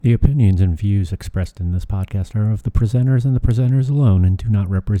The opinions and views expressed in this podcast are of the presenters and the presenters alone and do not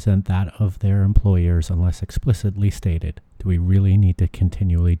represent that of their employers unless explicitly stated. Do we really need to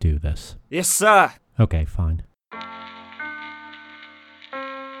continually do this? Yes, sir. Okay, fine.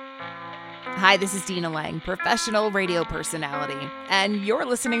 Hi, this is Dina Lang, professional radio personality, and you're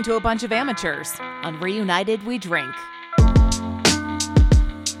listening to a bunch of amateurs on Reunited We Drink.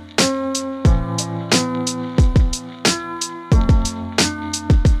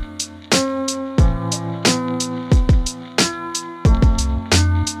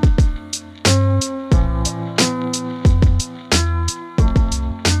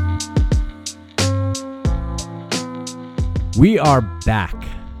 We are back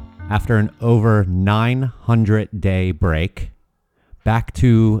after an over 900-day break, back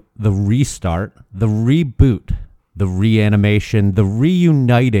to the restart, the reboot, the reanimation, the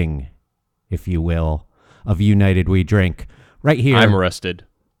reuniting, if you will, of United We Drink. Right here. I'm rested.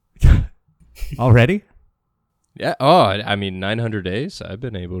 Already? Yeah. Oh, I mean, 900 days. I've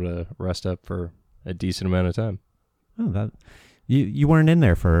been able to rest up for a decent amount of time. Oh, You weren't in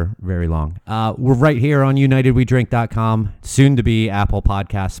there for very long. We're right here on UnitedWeDrink.com, soon to be Apple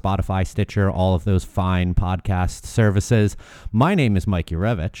Podcasts, Spotify, Stitcher, all of those fine podcast services. My name is Mike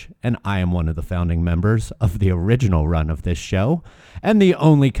Urevich, and I am one of the founding members of the original run of this show, and the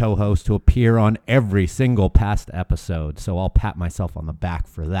only co-host to appear on every single past episode, so I'll pat myself on the back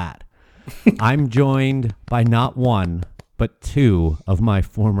for that. I'm joined by not one, but two of my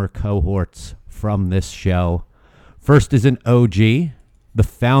former cohorts from this show. First is an OG, the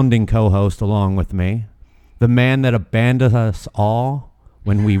founding co-host along with me, the man that abandoned us all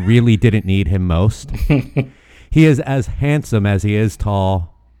when we really didn't need him most. He is as handsome as he is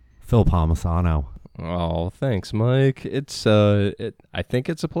tall, Phil Palmisano. Oh, thanks, Mike. I think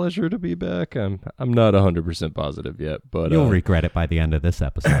it's a pleasure to be back. I'm not 100% positive yet, but You'll regret it by the end of this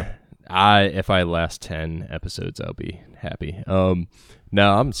episode. If I last 10 episodes, I'll be happy. No,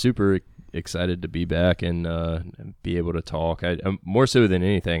 I'm super excited to be back and be able to talk. More so than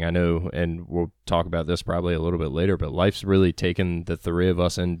anything, I know, and we'll talk about this probably a little bit later, but life's really taken the three of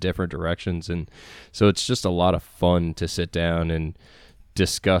us in different directions, and so it's just a lot of fun to sit down and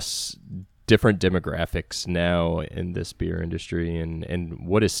discuss different demographics now in this beer industry and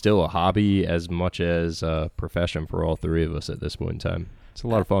what is still a hobby as much as a profession for all three of us at this point in time. It's a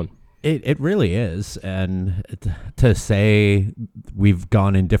lot of fun. It really is, and to say we've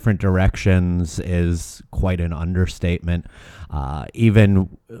gone in different directions is quite an understatement.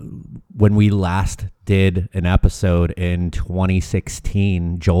 Even when we last did an episode in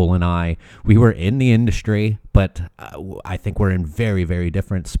 2016, Joel and I, we were in the industry, but I think we're in very, very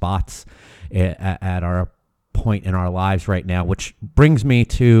different spots at our point in our lives right now, which brings me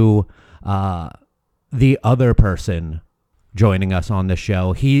to the other person joining us on the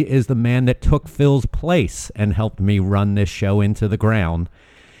show. He is the man that took Phil's place and helped me run this show into the ground.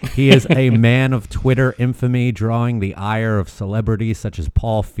 He is a man of Twitter infamy, drawing the ire of celebrities such as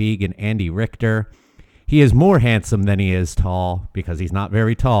Paul Feig and Andy Richter. He is more handsome than he is tall, because he's not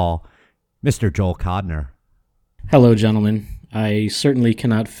very tall, Mr. Joel Codner. Hello, gentlemen. I certainly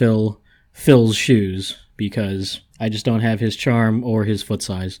cannot fill Phil's shoes because I just don't have his charm or his foot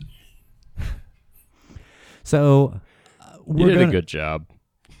size. So you did a good job.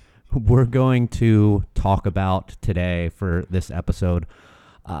 We're going to talk about today for this episode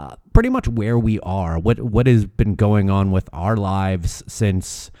pretty much where we are, what has been going on with our lives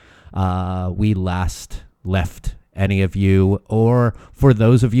since we last left any of you, or for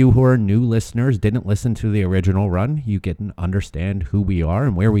those of you who are new listeners, didn't listen to the original run, you can understand who we are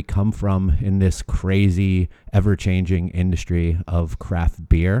and where we come from in this crazy, ever-changing industry of craft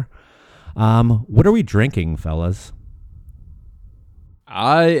beer. What are we drinking, fellas?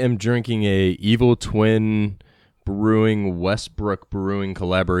 I am drinking a Evil Twin Brewing Westbrook Brewing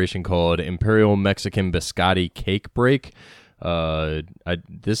collaboration called Imperial Mexican Biscotti Cake Break.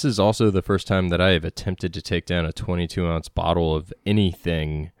 This is also the first time that I have attempted to take down a 22-ounce bottle of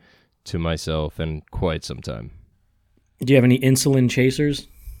anything to myself in quite some time. Do you have any insulin chasers?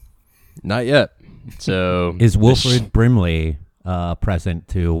 Not yet. So is Wilfred Brimley present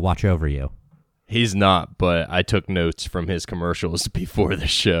to watch over you? He's not, but I took notes from his commercials before the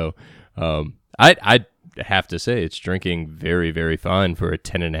show. I have to say it's drinking very, very fine for a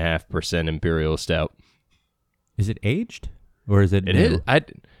 10.5% Imperial Stout. Is it aged? Or is it It new? is.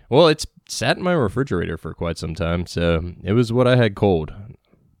 Well, it's sat in my refrigerator for quite some time, so it was what I had cold.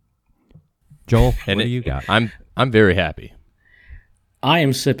 Joel, And what do you got? I'm very happy. I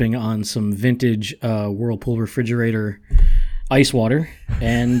am sipping on some vintage Whirlpool refrigerator ice water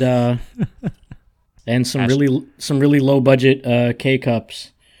and some really low budget K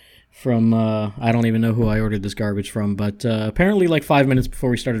cups from I don't even know who I ordered this garbage from, but apparently like 5 minutes before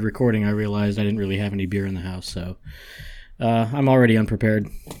we started recording, I realized I didn't really have any beer in the house, so I'm already unprepared.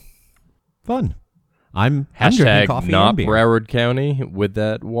 Fun. I'm drinking coffee not and beer. Broward County with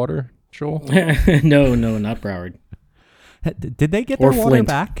that water, Joel. No, not Broward. Did they get their Or water Flint.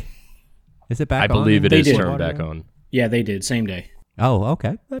 back? Is it back I on? believe it They is did. turned back on. Yeah, they did, same day. Oh,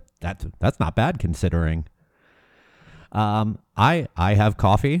 okay. That's not bad considering. I have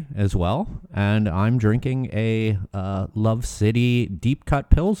coffee as well, and I'm drinking a Love City Deep Cut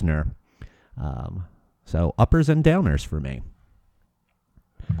Pilsner. So uppers and downers for me.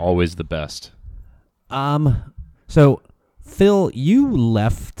 Always the best. So Phil, you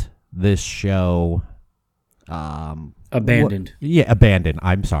left this show. Abandoned. Abandoned.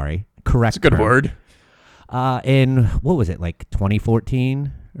 I'm sorry. Correct. It's a good term. word. In what was it, like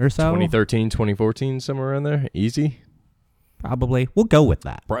 2014 or so? 2013, 2014, somewhere around there. Easy. Probably. We'll go with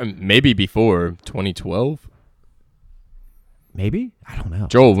that. Maybe before 2012. Maybe? I don't know.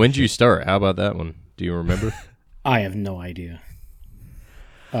 Joel, when did you start? How about that one? Do you remember? I have no idea.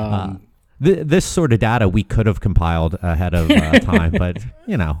 This sort of data we could have compiled ahead of time, but,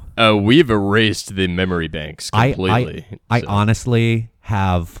 you know. We've erased the memory banks completely. I honestly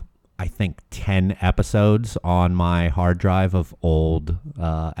have, I think, 10 episodes on my hard drive of old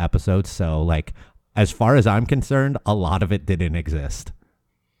episodes. So, like, as far as I'm concerned, a lot of it didn't exist.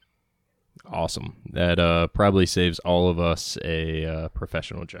 Awesome. That probably saves all of us a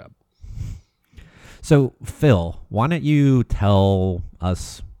professional job. So, Phil, why don't you tell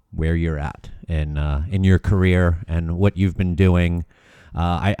us where you're at in your career and what you've been doing?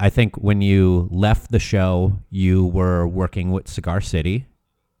 I think when you left the show, you were working with Cigar City.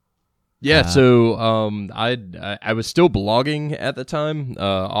 Yeah, so I was still blogging at the time,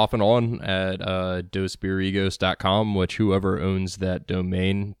 off and on at dosbeerigos.com, which whoever owns that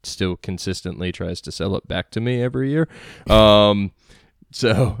domain still consistently tries to sell it back to me every year.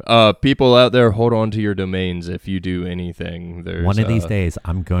 So people out there, hold on to your domains if you do anything. One of these days,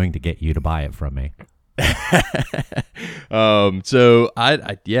 I'm going to get you to buy it from me. So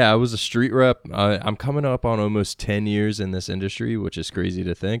I was a street rep. I'm coming up on almost 10 years in this industry, which is crazy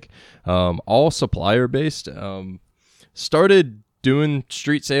to think. All supplier based. Started doing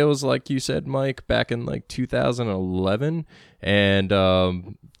street sales, like you said, Mike, back in like 2011, and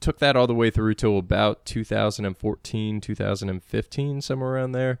took that all the way through till about 2014, 2015, somewhere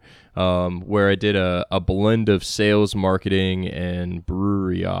around there, where I did a blend of sales, marketing, and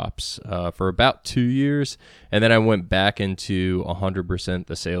brewery ops for about 2 years. And then I went back into 100%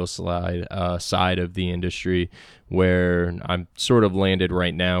 the sales side of the industry, where I'm sort of landed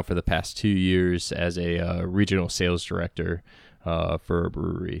right now for the past 2 years as a regional sales director for a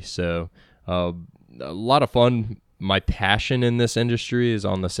brewery. So a lot of fun. My passion in this industry is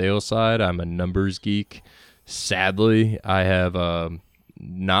on the sales side. I'm a numbers geek. Sadly, I have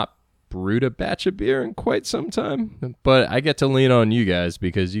not brewed a batch of beer in quite some time, but I get to lean on you guys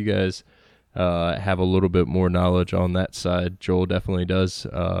because you guys have a little bit more knowledge on that side. Joel definitely does,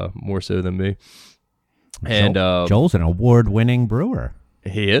 more so than me. And Joel's an award-winning brewer.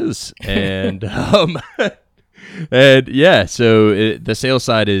 He is, and and yeah, so the sales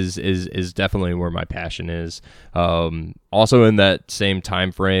side is definitely where my passion is. Also in that same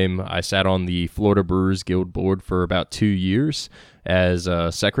time frame, I sat on the Florida Brewers Guild board for about 2 years as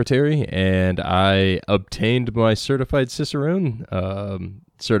a secretary, and I obtained my certified Cicerone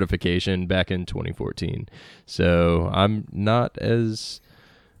certification back in 2014. So I'm not as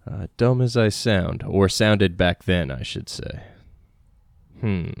dumb as I sound, or sounded back then, I should say.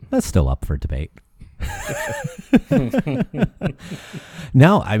 That's still up for debate.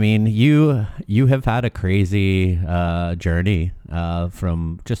 No, I mean, you have had a crazy journey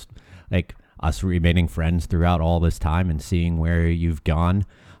from just like us remaining friends throughout all this time and seeing where you've gone.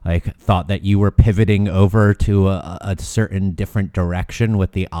 Like, thought that you were pivoting over to a certain different direction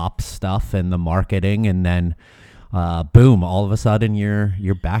with the ops stuff and the marketing, and then boom, all of a sudden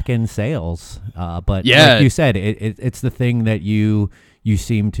you're back in sales. But yeah, like you said, it's the thing that you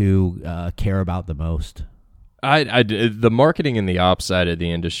seem to care about the most. The marketing and the ops side of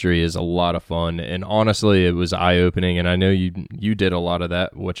the industry is a lot of fun, and honestly, it was eye-opening. And I know you did a lot of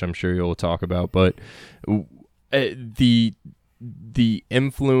that, which I'm sure you'll talk about. But the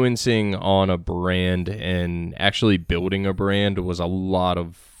influencing on a brand and actually building a brand was a lot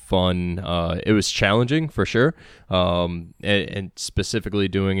of fun. It was challenging for sure, and specifically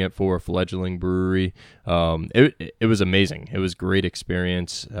doing it for a fledgling brewery. It was amazing. It was a great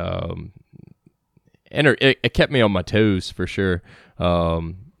experience, and it kept me on my toes for sure.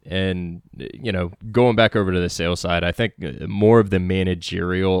 and going back over to the sales side, I think more of the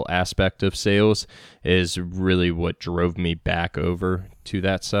managerial aspect of sales is really what drove me back over to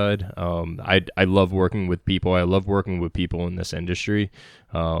that side. I love working with people. I love working with people in this industry,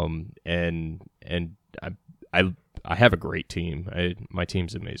 and I have a great team. My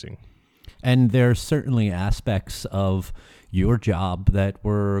team's amazing. And there's certainly aspects of your job that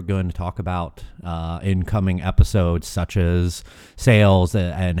we're going to talk about in coming episodes, such as sales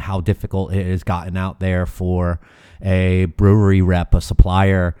and how difficult it has gotten out there for a brewery rep, a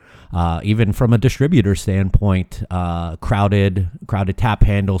supplier, even from a distributor standpoint, crowded tap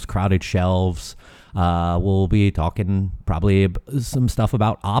handles, crowded shelves. We'll be talking probably some stuff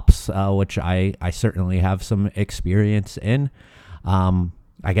about ops, which I certainly have some experience in.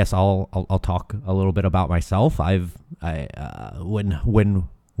 I guess I'll talk a little bit about myself. When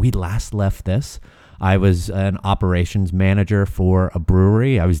we last left this, I was an operations manager for a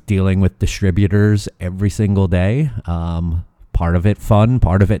brewery. I was dealing with distributors every single day. Part of it fun,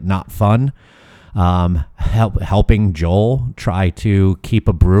 part of it not fun. Helping Joel try to keep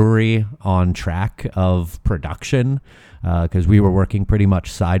a brewery on track of production, because we were working pretty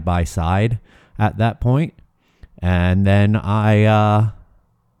much side by side at that point. And then I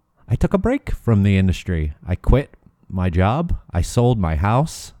took a break from the industry. I quit my job. I sold my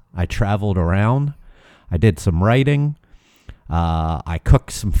house. I traveled around. I did some writing. I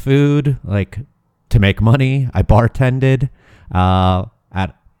cooked some food, to make money. I bartended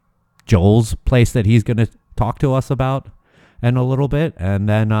at Joel's place that he's going to talk to us about in a little bit. And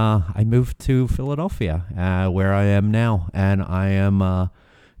then I moved to Philadelphia, where I am now. And I am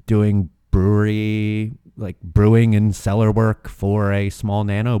doing brewing and cellar work for a small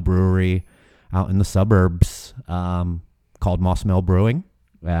nano brewery out in the suburbs called Moss Mill Brewing,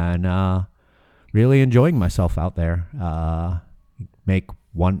 and really enjoying myself out there. Make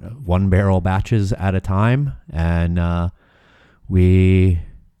one barrel batches at a time, and we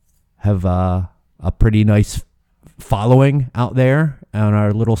have a pretty nice following out there on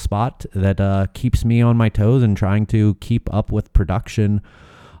our little spot that keeps me on my toes and trying to keep up with production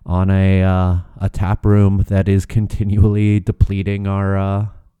on a tap room that is continually depleting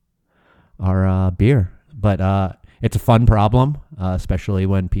our beer. But it's a fun problem, especially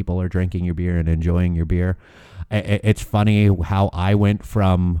when people are drinking your beer and enjoying your beer. It's funny how I went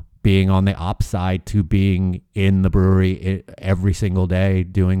from being on the ops side to being in the brewery every single day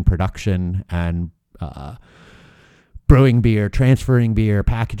doing production and brewing beer, transferring beer,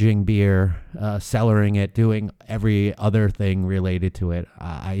 packaging beer, cellaring it, doing every other thing related to it.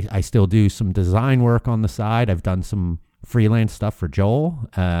 I still do some design work on the side. I've done some freelance stuff for Joel.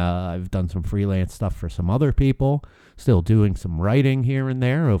 I've done some freelance stuff for some other people. Still doing some writing here and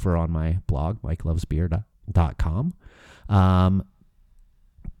there over on my blog, MikeLovesBeer.com.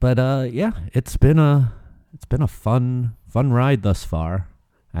 But yeah, it's been a fun ride thus far,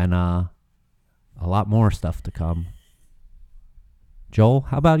 and a lot more stuff to come. Joel,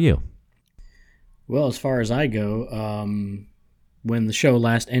 how about you? Well, as far as I go, when the show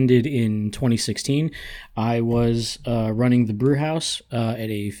last ended in 2016, I was running the brew house at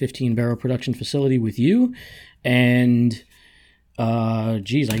a 15-barrel production facility with you. And, I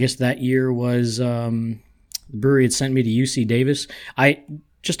guess that year was the brewery had sent me to UC Davis.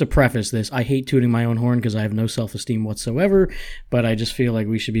 Just to preface this, I hate tooting my own horn because I have no self-esteem whatsoever, but I just feel like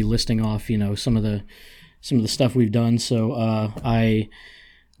we should be listing off, some of the stuff we've done. So I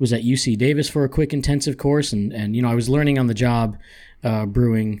was at UC Davis for a quick intensive course, and I was learning on the job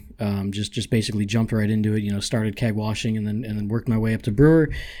brewing. Just basically jumped right into it. Started keg washing and then worked my way up to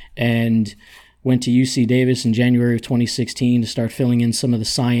brewer, and went to UC Davis in January of 2016 to start filling in some of the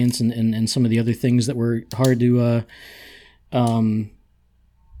science and some of the other things that were hard to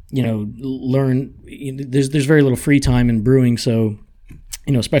learn. There's very little free time in brewing, so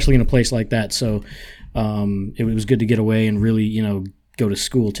especially in a place like that. So it was good to get away and really go to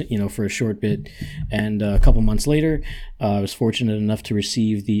school for a short bit. And a couple months later, I was fortunate enough to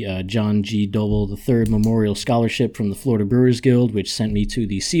receive the John G. Doble III Memorial Scholarship from the Florida Brewers Guild, which sent me to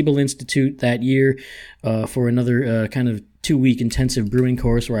the Siebel Institute that year for another kind of 2-week intensive brewing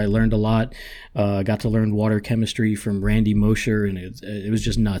course where I learned a lot. Got to learn water chemistry from Randy Mosher, and it was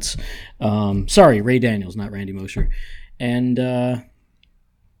just nuts. Sorry, Ray Daniels, not Randy Mosher. And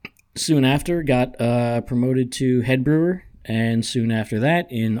soon after, got promoted to head brewer. And soon after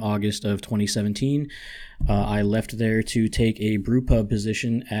that, in August of 2017, I left there to take a brew pub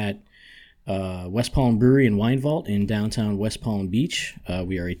position at West Palm Brewery and Wine Vault in downtown West Palm Beach.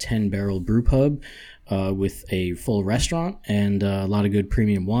 We are a 10-barrel brew pub with a full restaurant and a lot of good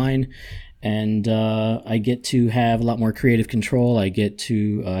premium wine. and I get to have a lot more creative control. I get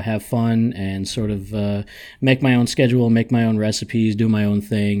to have fun and sort of make my own schedule, make my own recipes, do my own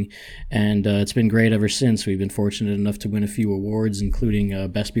thing, and it's been great ever since. We've been fortunate enough to win a few awards,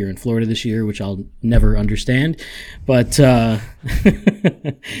 including Best Beer in Florida this year, which I'll never understand, but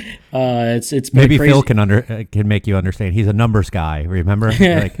it's been maybe crazy. Phil can make you understand. He's a numbers guy, remember?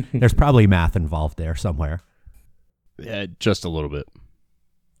 Like, there's probably math involved there somewhere. Yeah, just a little bit.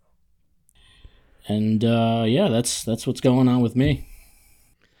 And yeah, that's what's going on with me.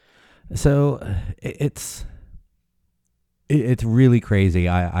 So it's really crazy.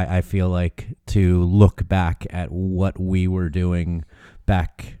 I feel like to look back at what we were doing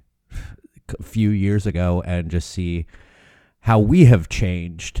back a few years ago and just see how we have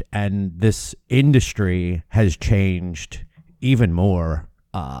changed, and this industry has changed even more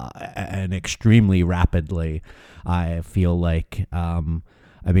and extremely rapidly. I feel like, I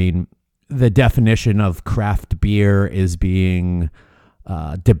mean, the definition of craft beer is being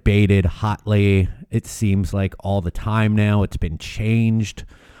debated hotly. It seems like all the time now. It's been changed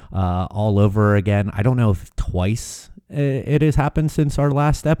all over again. I don't know if twice it has happened since our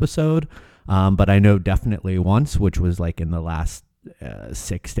last episode, but I know definitely once, which was like in the last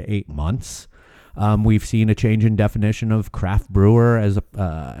 6 to 8 months. We've seen a change in definition of craft brewer as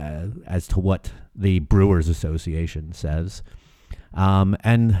to what the Brewers Association says.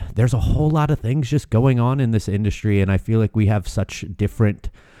 And there's a whole lot of things just going on in this industry, and I feel like we have such different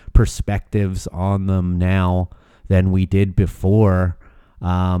perspectives on them now than we did before.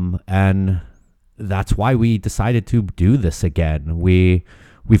 And that's why we decided to do this again.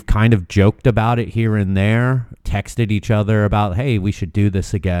 We've kind of joked about it here and there, texted each other about, hey, we should do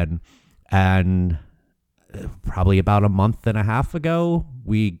this again. And probably about a month and a half ago,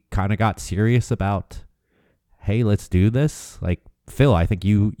 we kind of got serious about, hey, let's do this. Like, Phil, I think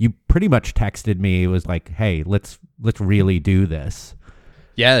you pretty much texted me. It was like, hey, let's really do this.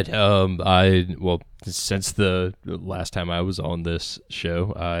 Yeah, since the last time I was on this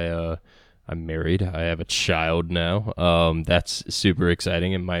show, I'm married. I have a child now. That's super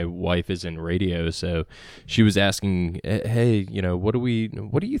exciting, and my wife is in radio, so she was asking, hey, what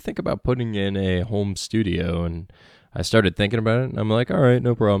do you think about putting in a home studio? And I started thinking about it, and I'm like, all right,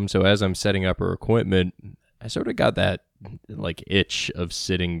 no problem. So as I'm setting up her equipment, I sort of got that like itch of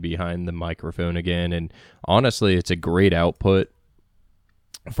sitting behind the microphone again. And honestly, it's a great output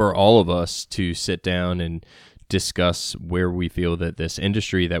for all of us to sit down and discuss where we feel that this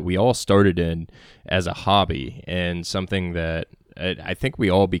industry that we all started in as a hobby, and something that I think we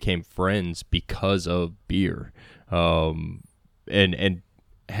all became friends because of beer, and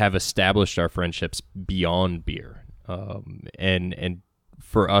have established our friendships beyond beer, and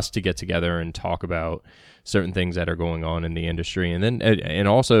for us to get together and talk about certain things that are going on in the industry, and then and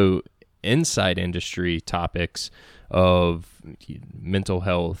also inside industry topics of mental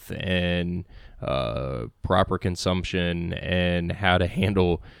health and proper consumption and how to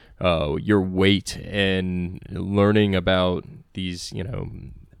handle your weight, and learning about these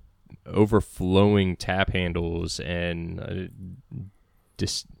overflowing tap handles, and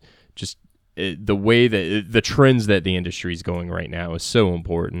just the way that the trends that the industry is going right now is so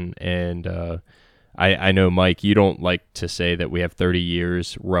important. And I know, Mike, you don't like to say that we have 30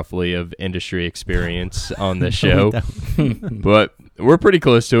 years roughly of industry experience on this show, but we're pretty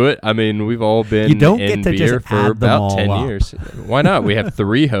close to it. I mean, we've all been in beer for about 10 years. Why not? We have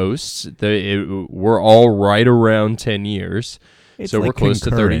 3 hosts. We're all right around 10 years, so like we're close to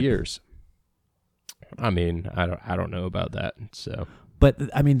 30 years. I mean, I don't know about that. So, but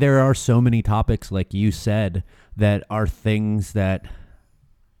I mean, there are so many topics, like you said, that are things that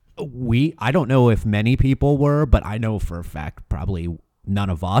I don't know if many people were, but I know for a fact probably none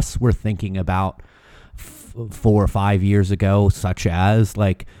of us were thinking about 4 or 5 years ago, such as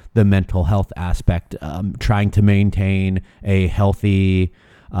like the mental health aspect, trying to maintain a healthy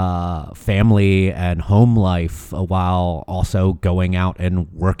family and home life while also going out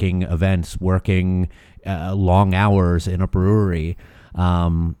and working events, working long hours in a brewery,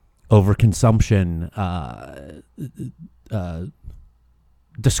 overconsumption,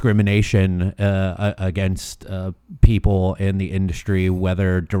 discrimination against people in the industry,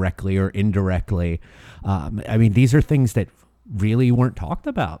 whether directly or indirectly. I mean, these are things that really weren't talked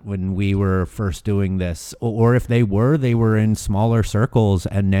about when we were first doing this, or if they were in smaller circles,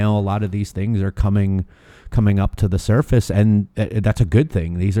 and now a lot of these things are coming up to the surface, and that's a good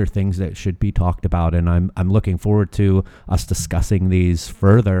thing. These are things that should be talked about, and I'm looking forward to us discussing these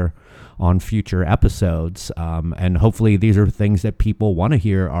further on future episodes, and hopefully these are things that people want to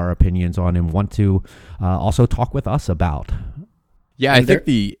hear our opinions on and want to also talk with us about. Yeah, I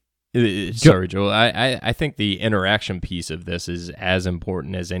think Sorry, Joel. I think the interaction piece of this is as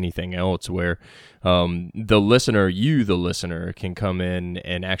important as anything else, where the listener, can come in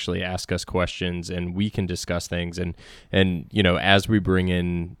and actually ask us questions, and we can discuss things. And as we bring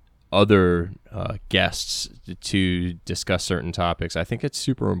in other guests to discuss certain topics, I think it's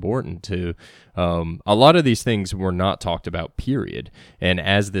super important to a lot of these things were not talked about, period. And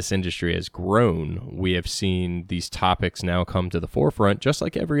as this industry has grown, we have seen these topics now come to the forefront, just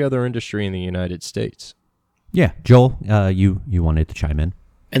like every other industry in the United States. Yeah, Joel, you wanted to chime in.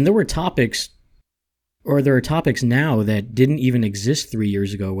 And there are topics now that didn't even exist 3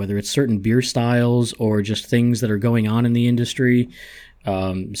 years ago, whether it's certain beer styles or just things that are going on in the industry.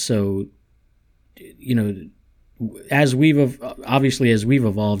 So, as we've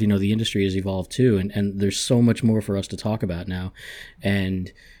evolved, the industry has evolved too, and there's so much more for us to talk about now.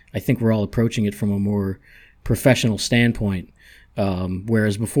 And I think we're all approaching it from a more professional standpoint.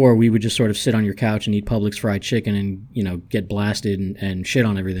 Whereas before we would just sort of sit on your couch and eat Publix fried chicken and, get blasted and shit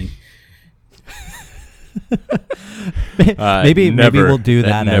on everything. maybe we'll do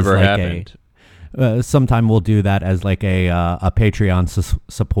that as never like happened. sometime we'll do that as like a Patreon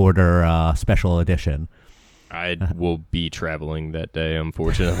supporter special edition. I will be traveling that day,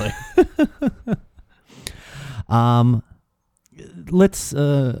 unfortunately. Let's.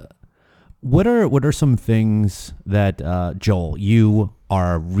 What are some things that Joel, you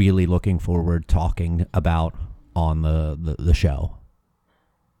are really looking forward talking about on the show?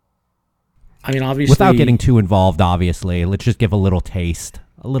 I mean, obviously, without getting too involved, obviously, let's just give a little taste.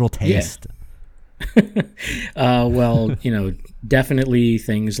 Yeah. Well, definitely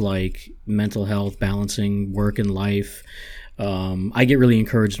things like mental health, balancing work and life. I get really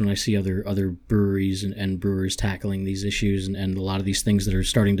encouraged when I see other breweries and brewers tackling these issues and a lot of these things that are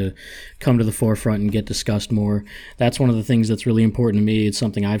starting to come to the forefront and get discussed more. That's one of the things that's really important to me. It's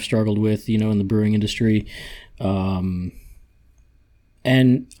something I've struggled with, in the brewing industry.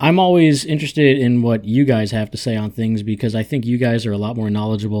 And I'm always interested in what you guys have to say on things because I think you guys are a lot more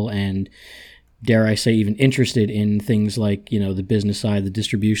knowledgeable and, dare I say, even interested in things like, the business side, the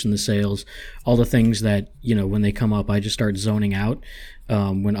distribution, the sales, all the things that, when they come up, I just start zoning out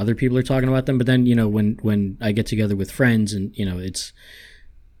when other people are talking about them. But then, when I get together with friends and,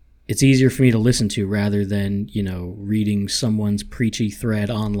 it's easier for me to listen to rather than, reading someone's preachy thread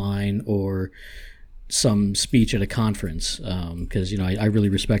online or some speech at a conference because I really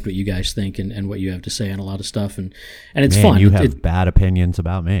respect what you guys think and what you have to say on a lot of stuff and it's fun. You have bad opinions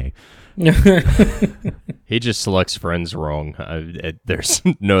about me. He just selects friends wrong. There's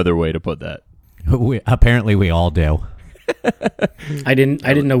no other way to put that. Apparently we all do. I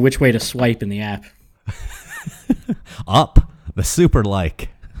didn't know which way to swipe in the app. Up the super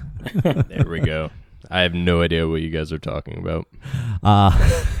like. There we go. I have no idea what you guys are talking about.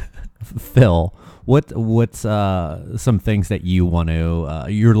 Phil, what's some things that you want to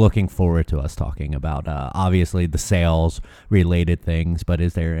you're looking forward to us talking about? Obviously the sales related things, but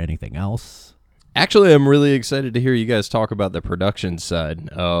is there anything else? Actually, I'm really excited to hear you guys talk about the production side.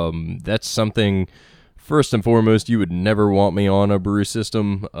 That's something, first and foremost, you would never want me on a brew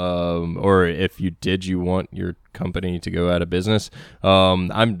system, or if you did, you want your company to go out of business.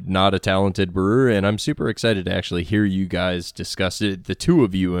 I'm not a talented brewer, and I'm super excited to actually hear you guys discuss it, the two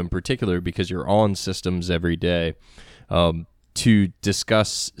of you in particular, because you're on systems every day, to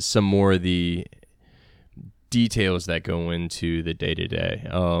discuss some more of the details that go into the day-to-day.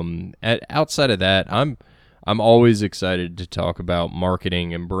 Outside of that, I'm always excited to talk about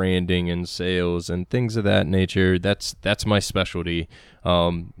marketing and branding and sales and things of that nature. That's my specialty.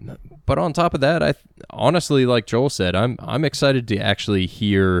 But on top of that, I honestly, like Joel said, I'm excited to actually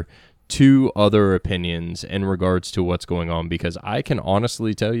hear two other opinions in regards to what's going on, because I can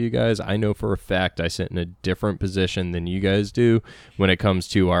honestly tell you guys, I know for a fact I sit in a different position than you guys do when it comes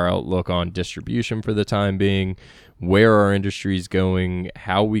to our outlook on distribution for the time being, where our industry is going,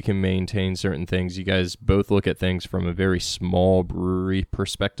 how we can maintain certain things. You guys both look at things from a very small brewery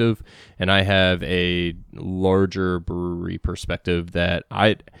perspective, and I have a larger brewery perspective that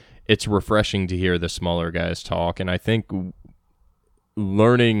it's refreshing to hear the smaller guys talk, and I think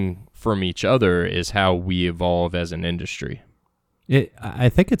learning from each other is how we evolve as an industry. I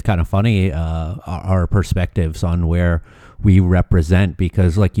think it's kind of funny, our perspectives on where we represent,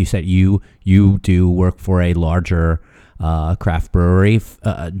 because like you said, you do work for a larger craft brewery.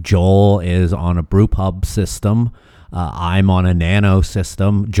 Joel is on a brew pub system. I'm on a nano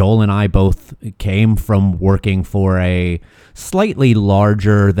system. Joel and I both came from working for a slightly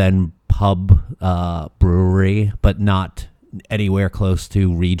larger than pub brewery, but not anywhere close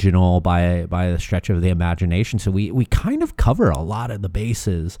to regional by the stretch of the imagination. So we kind of cover a lot of the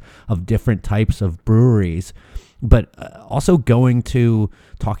bases of different types of breweries. But also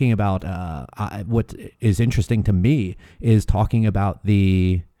talking about what is interesting to me is talking about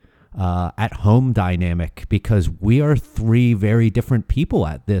the at-home dynamic, because we are three very different people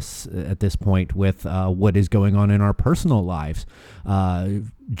at this point with what is going on in our personal lives.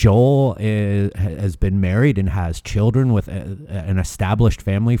 Joel has been married and has children with an established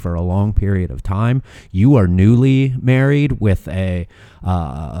family for a long period of time. You are newly married with a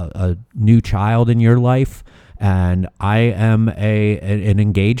new child in your life. And I am an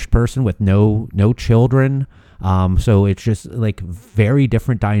engaged person with no children. So it's just like very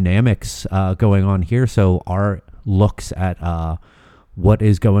different dynamics going on here. So our looks at what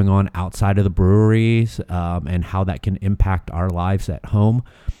is going on outside of the breweries and how that can impact our lives at home,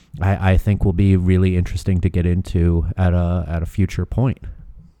 I think will be really interesting to get into at a future point.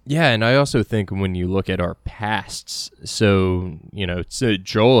 Yeah, and I also think when you look at our pasts, so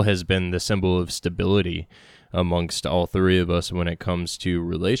Joel has been the symbol of stability amongst all three of us when it comes to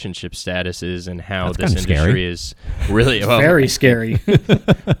relationship statuses and how That's this industry scary. is really Very scary.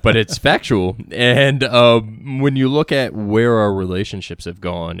 but it's factual. And when you look at where our relationships have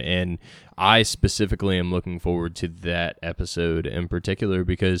gone, and I specifically am looking forward to that episode in particular,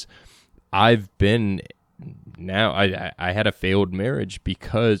 because I had a failed marriage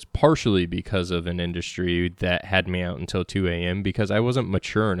partially because of an industry that had me out until 2 a.m. because I wasn't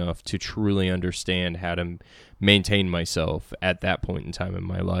mature enough to truly understand how to maintain myself at that point in time in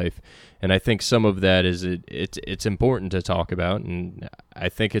my life. And I think some of that is it's important to talk about, and I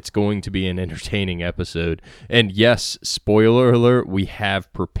think it's going to be an entertaining episode. And yes, spoiler alert, we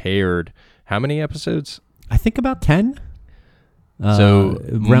have prepared how many episodes? I think about 10. So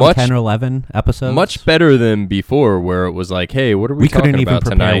around 10 or 11 episodes. Much better than before, where it was like, hey, what are we talking couldn't even about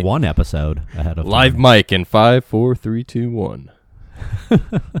prepare tonight? one episode ahead of Live time. mic in 5, 4, 3, 2, 1.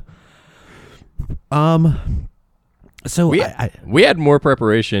 So We had more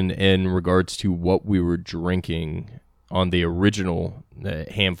preparation in regards to what we were drinking on the original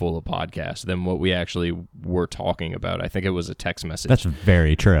handful of podcasts than what we actually were talking about. I think it was a text message. that's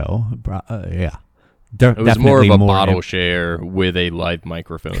very true. Yeah. It was more of Definitely a bottle share with a live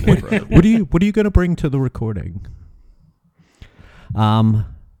microphone in front of me. What are you going to bring to the recording? So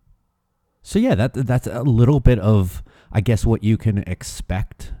yeah, that's a little bit of, I guess, what you can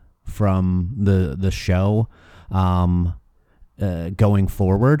expect from the show going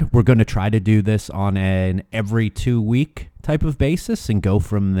forward. We're going to try to do this on an every 2 week type of basis and go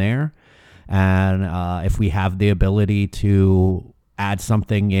from there. And if we have the ability to add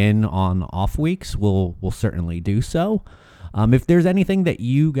something in on off weeks, we'll certainly do so. If there's anything that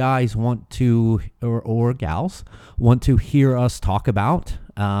you guys want to, or gals want to hear us talk about,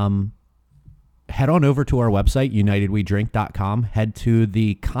 head on over to our website, unitedwedrink.com, head to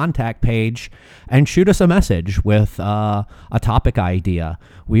the contact page and shoot us a message with a topic idea.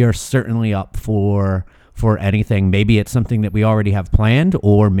 We are certainly up for anything. Maybe it's something that we already have planned,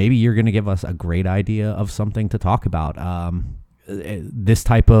 or maybe you're going to give us a great idea of something to talk about. This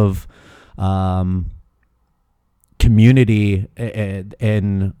type of community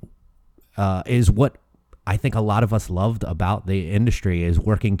and is what I think a lot of us loved about the industry, is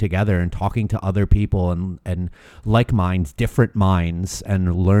working together and talking to other people and like minds, different minds,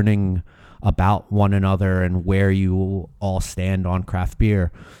 and learning about one another and where you all stand on craft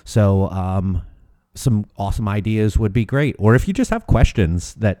beer. So some awesome ideas would be great. Or if you just have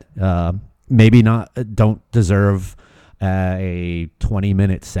questions that maybe don't deserve a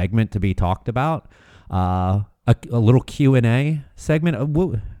 20-minute segment to be talked about, a little Q&A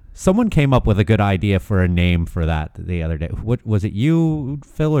segment. Someone came up with a good idea for a name for that the other day. What was it, you,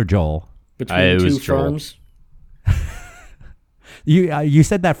 Phil, or Joel? Between two Joel. firms. You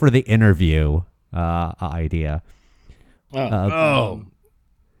said that for the interview idea.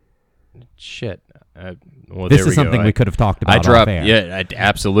 Shit. Well, This there is something we could have talked about. I dropped, off air.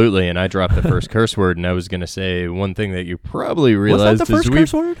 absolutely, and I dropped the first curse word, and I was going to say one thing that you probably realized Was that the first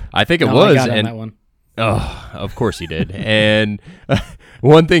curse word? I think it No, was, I got on and that one. oh, of course you did. And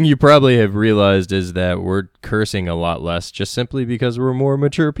one thing you probably have realized is that we're cursing a lot less, just simply because we're more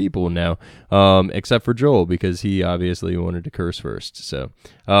mature people now. Except for Joel, because he obviously wanted to curse first. So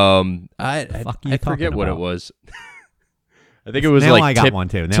I forget what it was. I think it was Now like I got one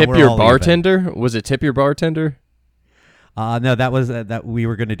too. Now tip we're your all even. bartender. Was it tip your bartender? No, that was that we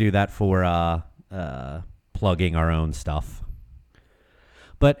were going to do that for plugging our own stuff.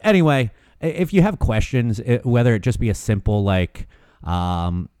 But anyway, if you have questions, whether it just be a simple like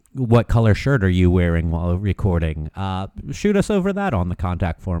what color shirt are you wearing while recording? Shoot us over that on the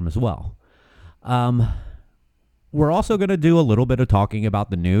contact form as well. We're also going to do a little bit of talking about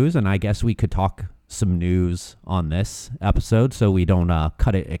the news, and I guess we could talk some news on this episode so we don't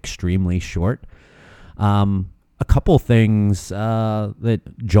cut it extremely short. A couple things that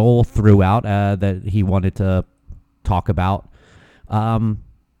Joel threw out that he wanted to talk about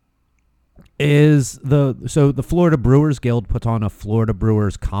is the Florida Brewers Guild puts on a Florida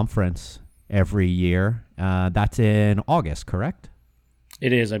Brewers Conference every year. That's in August, correct?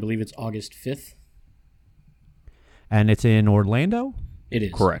 It is. I believe it's August 5th. And it's in Orlando? It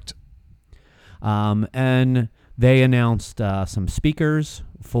is. Correct. And they announced some speakers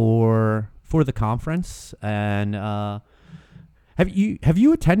for the conference. And have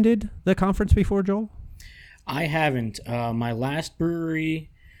you attended the conference before, Joel? I haven't. My last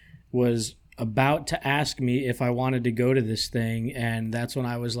brewery was about to ask me if I wanted to go to this thing, and that's when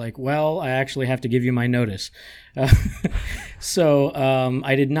I was like, well, I actually have to give you my notice. So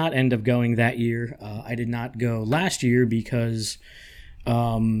I did not end up going that year. I did not go last year because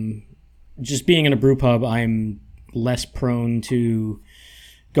just being in a brew pub, I'm less prone to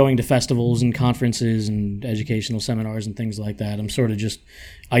going to festivals and conferences and educational seminars and things like that. I'm sort of just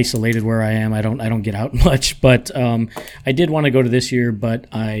isolated where I am. I don't get out much, but I did want to go to this year, but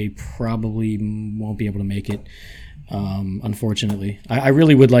I probably won't be able to make it, unfortunately. I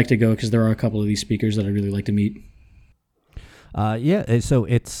really would like to go because there are a couple of these speakers that I really like to meet. So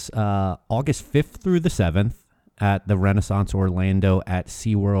it's August 5th through the 7th at the Renaissance Orlando at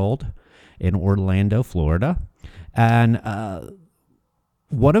SeaWorld in Orlando, Florida. And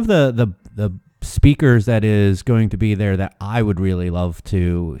one of the speakers that is going to be there that I would really love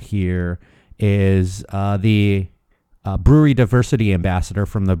to hear is the Brewery Diversity Ambassador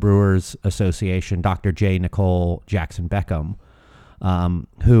from the Brewers Association, Dr. J. Nicole Jackson Beckham,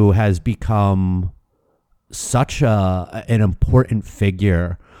 who has become such an important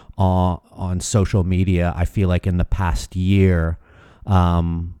figure on social media. I feel like in the past year,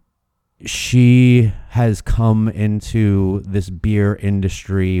 she has come into this beer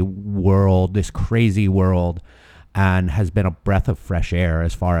industry world, this crazy world, and has been a breath of fresh air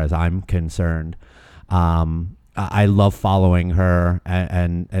as far as I'm concerned. I love following her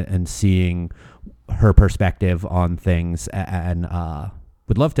and seeing her perspective on things, and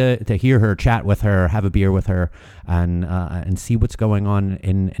would love to hear her, chat with her, have a beer with her, and see what's going on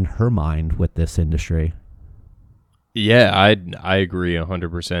in her mind with this industry. Yeah, I agree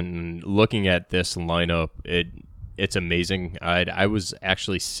 100%. And looking at this lineup, it's amazing. I was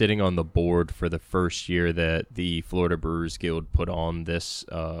actually sitting on the board for the first year that the Florida Brewers Guild put on this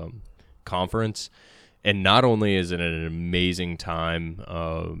conference, and not only is it an amazing time,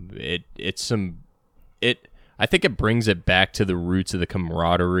 I think it brings it back to the roots of the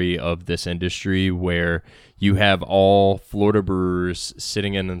camaraderie of this industry, where you have all Florida brewers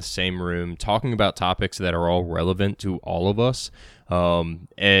sitting in the same room talking about topics that are all relevant to all of us,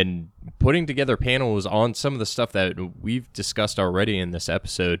 and putting together panels on some of the stuff that we've discussed already in this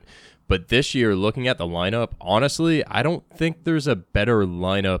episode. But this year, looking at the lineup, honestly, I don't think there's a better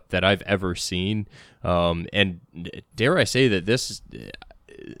lineup that I've ever seen. And dare I say that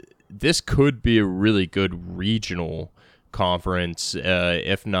this could be a really good regional conference,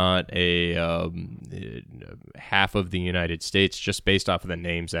 if not a half of the United States, just based off of the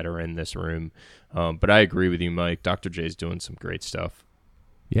names that are in this room. But I agree with you, Mike. Dr. J's doing some great stuff.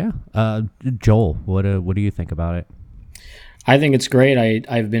 Yeah. Joel, what do you think about it? I think it's great.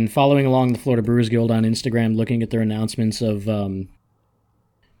 I've been following along the Florida Brewers Guild on Instagram, looking at their announcements of,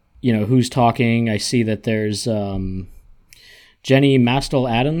 who's talking. I see that there's Jenny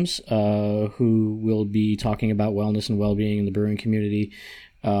Mastel-Adams, who will be talking about wellness and well-being in the brewing community.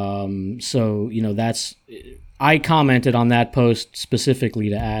 I commented on that post specifically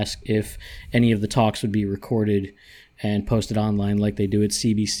to ask if any of the talks would be recorded and posted online like they do at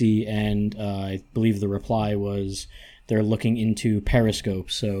CBC, and I believe the reply was they're looking into Periscope.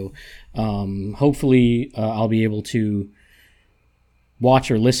 So hopefully I'll be able to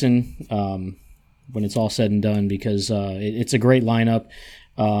watch or listen when it's all said and done, because it's a great lineup.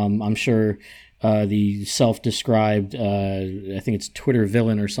 I'm sure the self-described, I think it's Twitter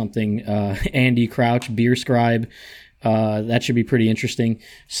villain or something, Andy Crouch, Beer Scribe, that should be pretty interesting.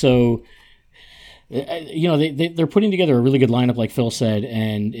 So, they're putting together a really good lineup, like Phil said,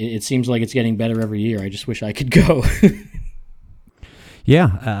 and it seems like it's getting better every year. I just wish I could go.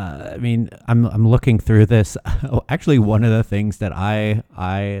 Yeah, I'm looking through this. Actually, one of the things that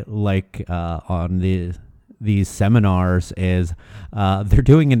I like on these seminars is they're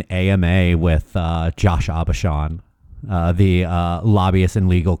doing an AMA with Josh Abashan, the lobbyist and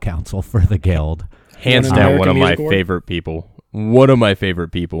legal counsel for the guild. Hands An down, one American of my music award? favorite people. One of my favorite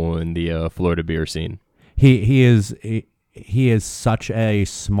people in the Florida beer scene. He is such a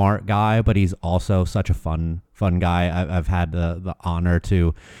smart guy, but he's also such a fun guy. I've had the honor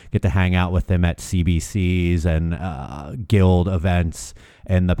to get to hang out with him at CBCs and guild events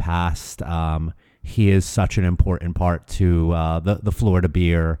in the past. He is such an important part to the Florida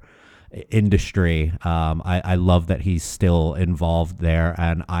beer industry. I love that he's still involved there,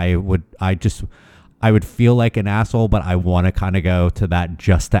 and I would feel like an asshole, but I want to kind of go to that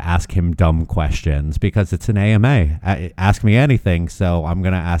just to ask him dumb questions because it's an AMA. Ask me anything, so I'm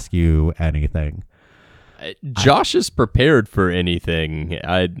going to ask you anything. Josh is prepared for anything.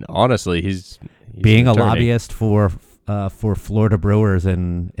 Honestly, he's being an a attorney. lobbyist for Florida brewers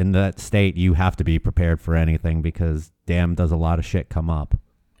in that state. You have to be prepared for anything because damn, does a lot of shit come up.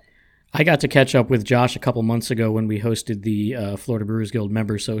 I got to catch up with Josh a couple months ago when we hosted the Florida Brewers Guild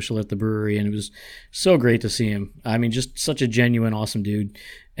member social at the brewery, and it was so great to see him. I mean, just such a genuine, awesome dude.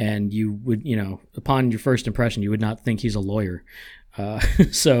 And you would, upon your first impression, you would not think he's a lawyer.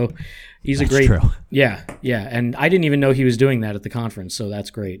 So he's That's a great, true. yeah. And I didn't even know he was doing that at the conference, so that's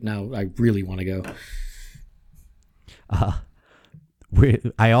great. Now I really want to go.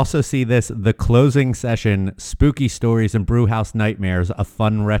 I also see the closing session, Spooky Stories and Brewhouse Nightmares, a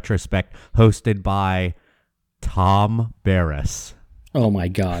fun retrospect hosted by Tom Barris. Oh my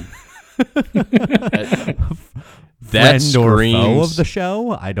God. That Friend or foe screams of the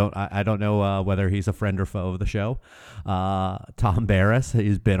show? I don't know whether he's a friend or foe of the show. Tom Barris,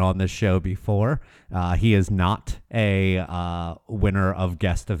 he's been on this show before. He is not a winner of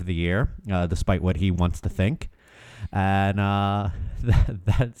Guest of the Year, despite what he wants to think. And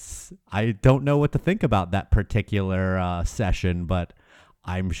that's I don't know what to think about that particular session, but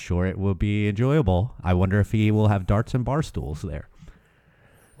I'm sure it will be enjoyable. I wonder if he will have darts and bar stools there.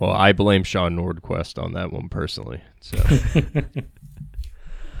 Well, I blame Sean Nordquist on that one personally. So,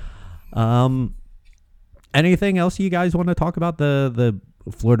 anything else you guys want to talk about the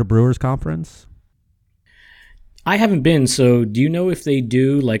Florida Brewers Conference? I haven't been, so do you know if they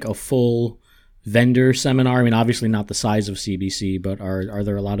do like a full vendor seminar? I mean, obviously not the size of CBC, but are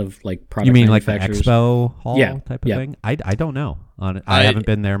there a lot of like product You mean like the manufacturers? expo hall type of yeah. thing? I don't know. I haven't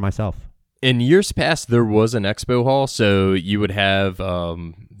been there myself. in years past, there was an expo hall, so you would have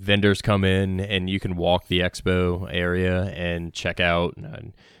vendors come in and you can walk the expo area and check out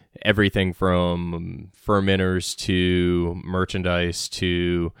everything from fermenters to merchandise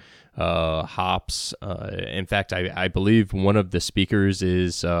to hops. In fact, I believe one of the speakers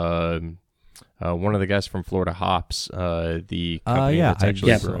is one of the guys from Florida Hops, the company that's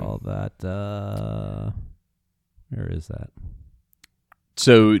actually brewing. saw that. Where is that?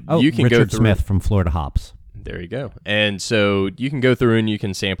 So you can Richard go through Smith from Florida Hops. There you go. And so you can go through and you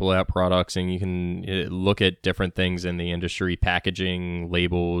can sample out products and you can look at different things in the industry, packaging,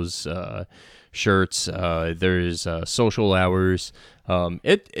 labels, shirts. There's social hours.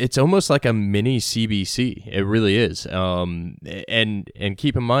 It's almost like a mini CBC. It really is. And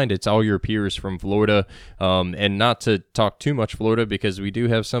keep in mind, it's all your peers from Florida. And not to talk too much Florida, because we do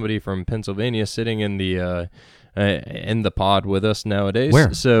have somebody from Pennsylvania sitting in the pod with us nowadays.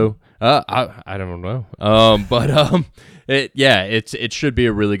 Where? So I don't know. It should be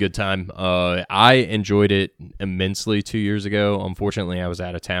a really good time. I enjoyed it immensely 2 years ago. Unfortunately, I was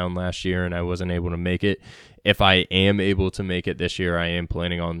out of town last year and I wasn't able to make it. If I am able to make it this year, I am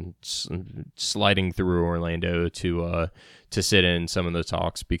planning on sliding through Orlando to sit in some of the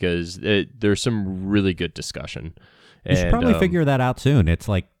talks, because there's some really good discussion. You should probably figure that out soon. It's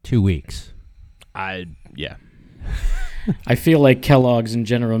like 2 weeks. Yeah. I feel like Kellogg's and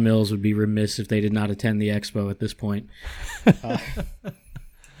General Mills would be remiss if they did not attend the expo at this point.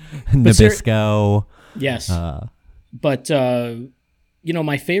 Nabisco. Yes. But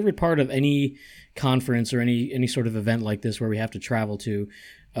my favorite part of any conference or any sort of event like this where we have to travel to,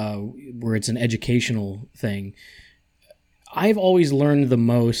 where it's an educational thing, I've always learned the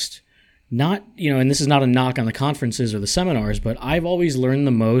most, not, and this is not a knock on the conferences or the seminars, but I've always learned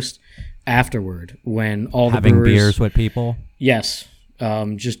the most afterward, when all having the brewers, beers with people. Yes.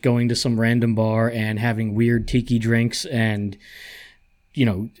 Just going to some random bar and having weird tiki drinks and,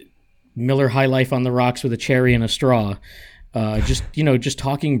 Miller High Life on the rocks with a cherry and a straw. Just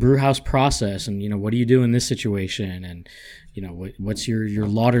talking brew house process and, what do you do in this situation? And, what's your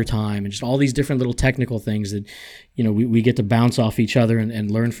lauder time, and just all these different little technical things that, we get to bounce off each other and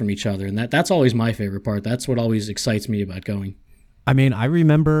learn from each other. And that's always my favorite part. That's what always excites me about going. I mean, I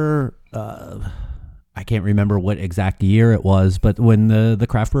remember, I can't remember what exact year it was, but when the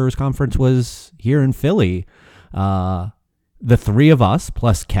Craft Brewers Conference was here in Philly, the three of us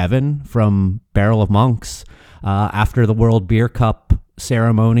plus Kevin from Barrel of Monks, after the World Beer Cup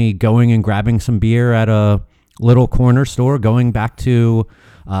ceremony, going and grabbing some beer at a little corner store, going back to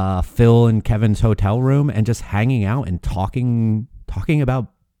Phil and Kevin's hotel room and just hanging out and talking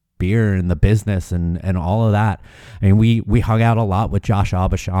about beer and the business and all of that. I mean, we hung out a lot with Josh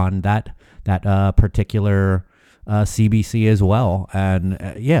Abishan, that particular CBC as well. And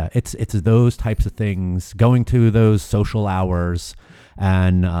it's those types of things, going to those social hours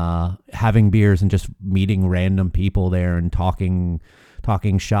and having beers and just meeting random people there and talking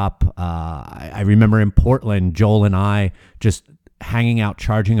shop. I remember in Portland, Joel and I just hanging out,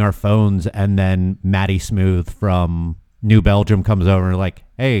 charging our phones, and then Matty Smooth from New Belgium comes over and like,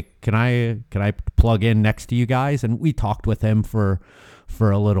 hey, can I plug in next to you guys? And we talked with him for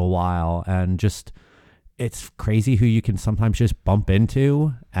a little while, and just, it's crazy who you can sometimes just bump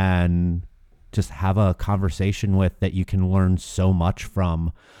into and just have a conversation with that you can learn so much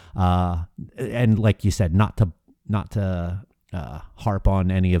from. And like you said, not to harp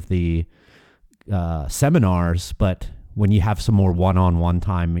on any of the seminars, but when you have some more one-on-one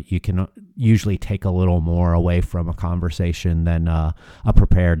time, you can usually take a little more away from a conversation than a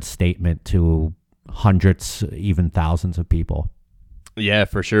prepared statement to hundreds, even thousands of people. Yeah,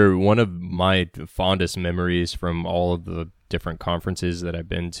 for sure. One of my fondest memories from all of the different conferences that I've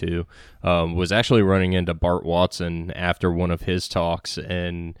been to was actually running into Bart Watson after one of his talks,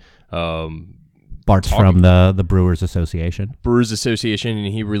 and Bart's from the Brewers Association. And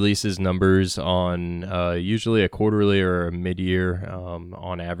he releases numbers on usually a quarterly or a mid-year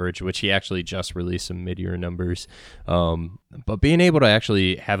on average, which he actually just released some mid-year numbers. But being able to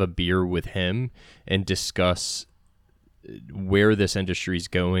actually have a beer with him and discuss where this industry is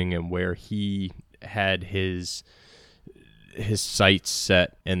going and where he had his sights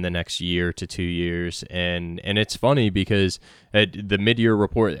set in the next year to 2 years. And it's funny because the mid-year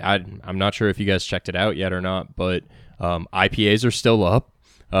report, I'm not sure if you guys checked it out yet or not, but IPAs are still up.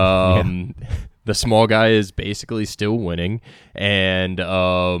 The small guy is basically still winning. And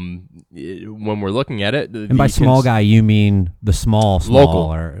when we're looking at it, and by small guy, you mean the small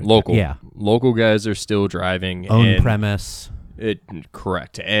local. Yeah. Local guys are still driving. Own premise.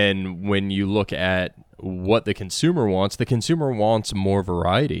 Correct. And when you look at what the consumer wants more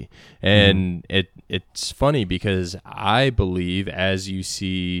variety. And it's funny because I believe as you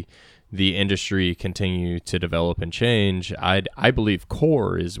see the industry continue to develop and change, I believe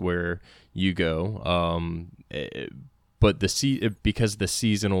core is where you go. But because the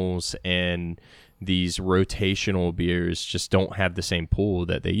seasonals and these rotational beers just don't have the same pull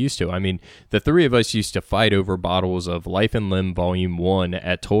that they used to. I mean, the three of us used to fight over bottles of Life and Limb Volume 1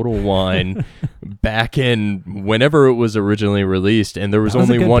 at Total Wine back in whenever it was originally released, and there was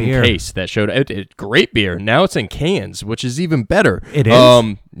only one case that showed it. Great beer. Now it's in cans, which is even better. It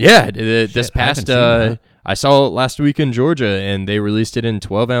is? This past... I saw it last week in Georgia, and they released it in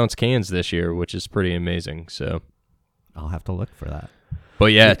 12-ounce cans this year, which is pretty amazing. So I'll have to look for that.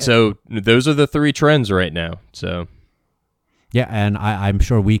 But yeah, so those are the three trends right now. So yeah, and I'm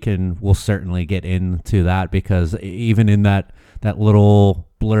sure we'll certainly get into that, because even in that little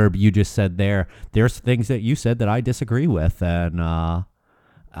blurb you just said there's things that you said that I disagree with, and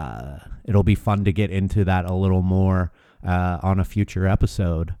it'll be fun to get into that a little more on a future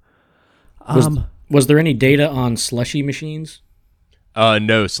episode. Was there any data on slushy machines?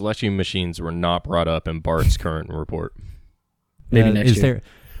 No, slushy machines were not brought up in Bart's current report. Maybe next year.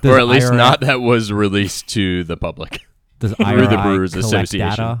 Or at least not that was released to the public. Does through the IRI Brewers collect Association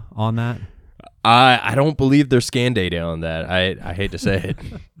data on that? I don't believe there's scan data on that. I hate to say it.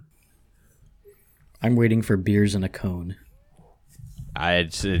 I'm waiting for beers in a cone.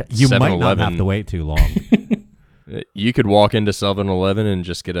 You might not have to wait too long. You could walk into 7-Eleven and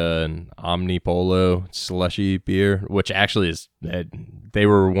just get an Omnipolo slushy beer, which actually is, they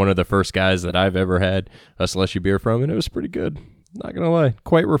were one of the first guys that I've ever had a slushy beer from, and it was pretty good. Not going to lie.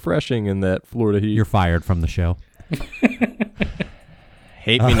 Quite refreshing in that Florida heat. You're fired from the show.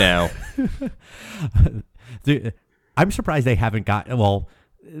 Hate me now. Dude, I'm surprised they haven't got,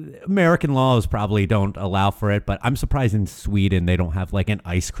 American laws probably don't allow for it, but I'm surprised in Sweden they don't have like an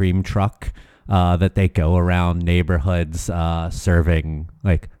ice cream truck that they go around neighborhoods serving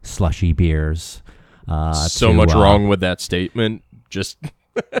like slushy beers. So much wrong with that statement. Just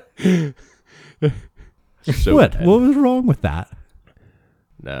so what? bad. What was wrong with that?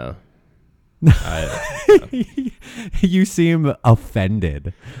 No. You seem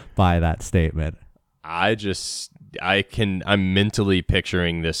offended by that statement. I'm mentally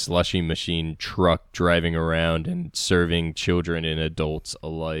picturing this slushy machine truck driving around and serving children and adults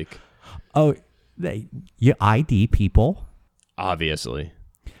alike. Oh, You ID people. Obviously.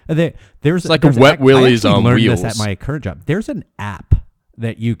 There's like a Wet Willie's on learned wheels. this at my current job. There's an app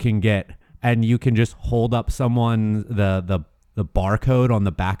that you can get, and you can just hold up someone the barcode on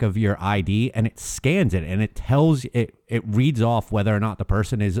the back of your ID, and it scans it, and it tells it reads off whether or not the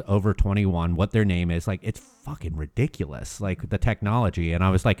person is over 21, what their name is. Like, it's fucking ridiculous, like the technology. And I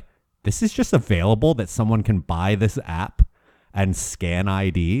was like, this is just available that someone can buy this app and scan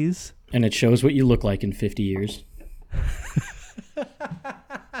IDs. And it shows what you look like in 50 years.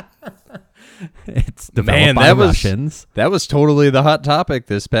 It's developed by Russians. That was totally the hot topic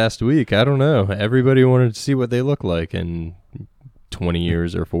this past week. I don't know. Everybody wanted to see what they look like in 20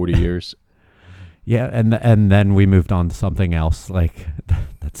 years or 40 years. Yeah, and then we moved on to something else. Like,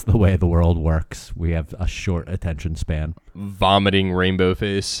 that's the way the world works. We have a short attention span. Vomiting rainbow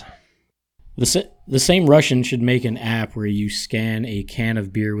face. The same Russian should make an app where you scan a can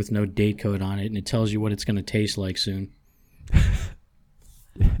of beer with no date code on it, and it tells you what it's going to taste like soon.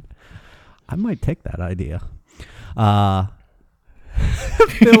 I might take that idea.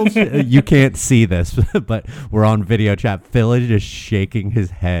 Phil, you can't see this, but we're on video chat. Phil is just shaking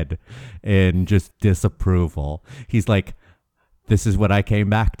his head in just disapproval. He's like, this is what I came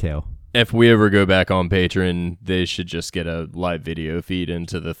back to. If we ever go back on Patreon, they should just get a live video feed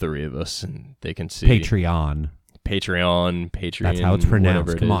into the three of us, and they can see. Patreon. That's how it's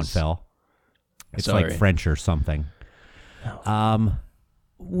pronounced. Come on, is. Phil. It's Sorry. like French or something.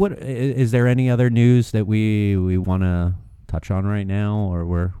 What is there any other news that we want to touch on right now, or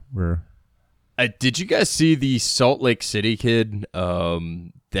we're did you guys see the Salt Lake City kid?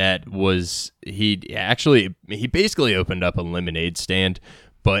 That was he basically opened up a lemonade stand,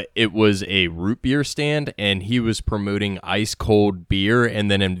 but it was a root beer stand, and he was promoting ice cold beer,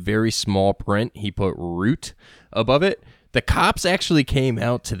 and then in very small print he put root above it. The cops actually came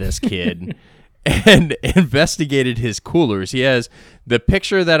out to this kid and investigated his coolers. He has the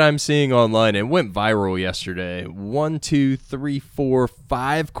picture that I'm seeing online. It went viral yesterday. 1, 2, 3, 4,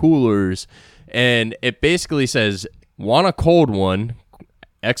 5 coolers. And it basically says, want a cold one,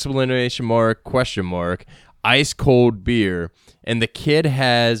 exclamation mark, question mark, ice cold beer. And the kid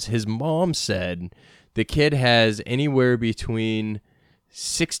has, his mom said, the kid has anywhere between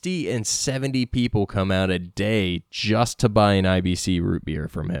 60 and 70 people come out a day just to buy an IBC root beer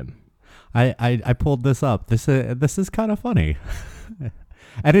from him. I pulled this up. This is kind of funny,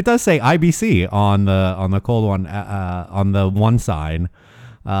 and it does say IBC on the cold one on the one sign.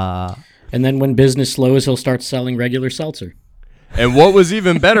 And then when business slows, he'll start selling regular seltzer. And what was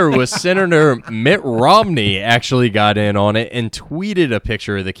even better was Senator Mitt Romney actually got in on it and tweeted a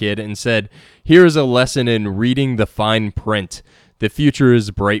picture of the kid and said, "Here's a lesson in reading the fine print. The future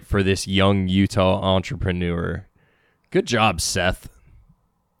is bright for this young Utah entrepreneur." Good job, Seth.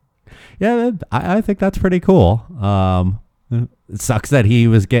 Yeah, I think that's pretty cool. It sucks that he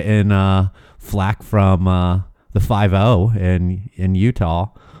was getting flack from the 5-0 in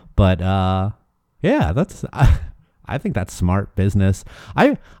Utah, but yeah, that's I think that's smart business.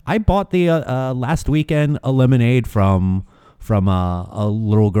 I bought the last weekend a lemonade from a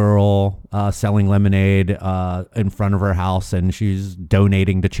little girl selling lemonade in front of her house, and she's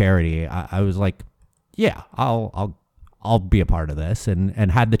donating to charity. I was like, yeah, I'll be a part of this,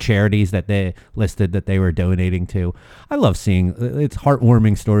 and had the charities that they listed that they were donating to. I love seeing, it's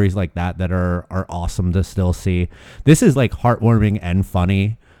heartwarming stories like that are awesome to still see. This is like heartwarming and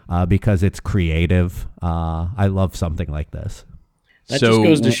funny because it's creative. I love something like this. That just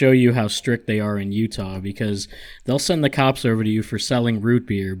goes to show you how strict they are in Utah, because they'll send the cops over to you for selling root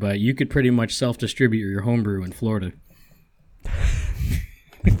beer, but you could pretty much self-distribute your homebrew in Florida.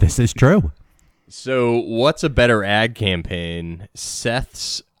 This is true. So what's a better ad campaign?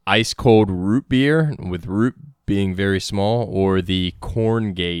 Seth's ice cold root beer, with root being very small, or the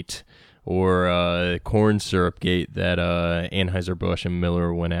corn gate or corn syrup gate that Anheuser-Busch and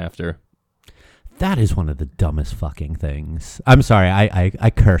Miller went after? That is one of the dumbest fucking things. I'm sorry,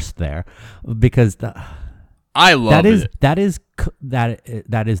 I cursed there, because I love it. That is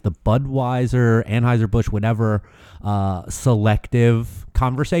the Budweiser, Anheuser-Busch, whatever, selective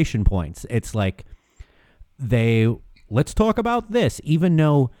conversation points. It's like let's talk about this, even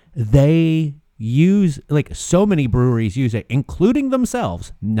though they use, like, so many breweries use it, including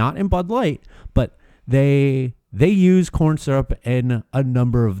themselves, not in Bud Light, but they use corn syrup in a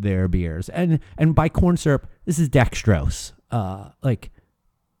number of their beers. And by corn syrup, this is dextrose, like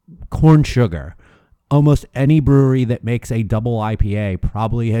corn sugar. Almost any brewery that makes a double IPA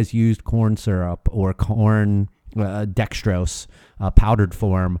probably has used corn syrup or corn dextrose, powdered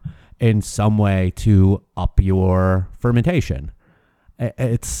form, in some way to up your fermentation.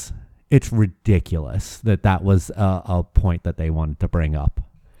 It's it's ridiculous that was a point that they wanted to bring up.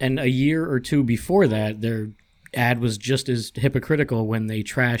 And a year or two before that, their ad was just as hypocritical when they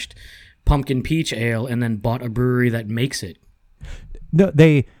trashed Pumpkin Peach Ale and then bought a brewery that makes it. No,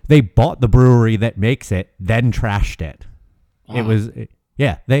 they bought the brewery that makes it, then trashed it. It was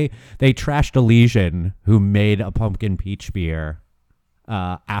they trashed Elysian, who made a pumpkin peach beer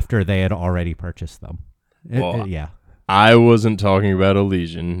after they had already purchased them. Well, I wasn't talking about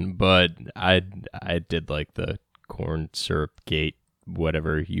Elysian, but I did like the corn syrup gate,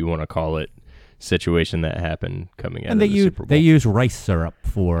 whatever you want to call it, situation that happened coming out of the Super Bowl. They use rice syrup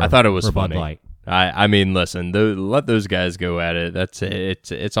for. I thought it was funny. Bud Light. I mean, listen, let those guys go at it. That's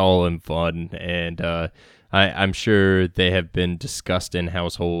it's all in fun, and I'm sure they have been discussed in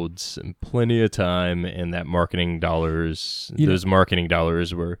households plenty of time, and that marketing dollars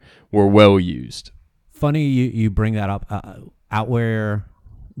were well used. Funny you bring that up. Out where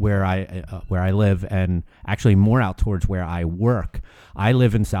I live, and actually more out towards where I work. I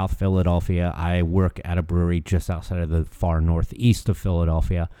live in South Philadelphia. I work at a brewery just outside of the far northeast of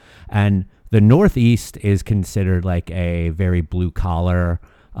Philadelphia, and the Northeast is considered like a very blue-collar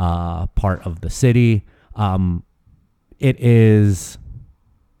part of the city. It is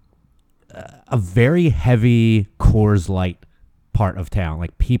a very heavy Coors Light part of town.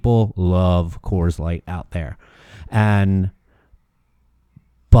 Like, people love Coors Light out there. And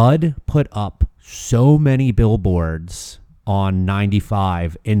Bud put up so many billboards on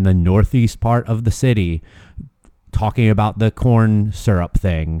 95 in the Northeast part of the city talking about the corn syrup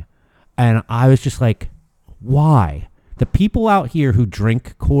thing. And I was just like, why? The people out here who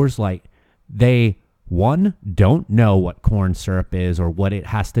drink Coors Light, they, one, don't know what corn syrup is or what it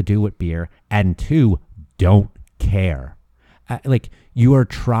has to do with beer, and two, don't care. Like, you are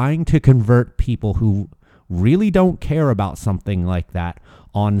trying to convert people who really don't care about something like that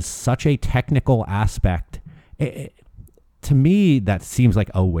on such a technical aspect. To me, that seems like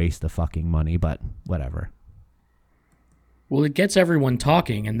a waste of fucking money, but whatever. Well, it gets everyone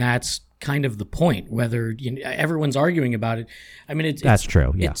talking, and that's kind of the point. Whether everyone's arguing about it, I mean, that's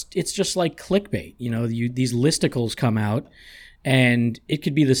true. Yeah, it's just like clickbait. These listicles come out, and it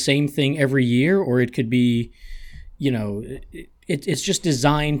could be the same thing every year, or it could be, it's just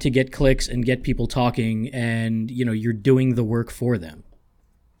designed to get clicks and get people talking, and you're doing the work for them.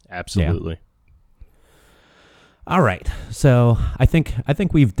 Absolutely. Yeah. All right, so I think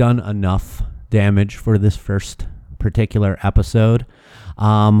we've done enough damage for this first particular episode.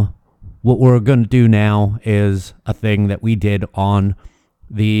 What we're going to do now is a thing that we did on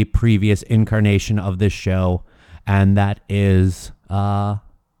the previous incarnation of this show, and that is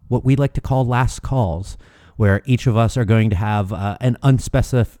what we like to call last calls, where each of us are going to have an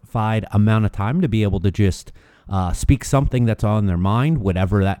unspecified amount of time to be able to just speak something that's on their mind,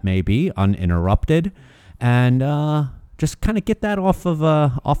 whatever that may be, uninterrupted, and just kind of get that off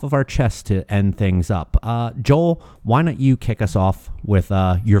of our chest to end things up. Joel, why don't you kick us off with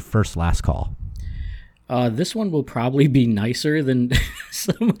your first last call? This one will probably be nicer than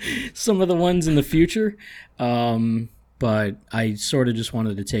some of the ones in the future, but I sort of just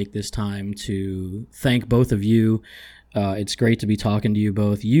wanted to take this time to thank both of you. It's great to be talking to you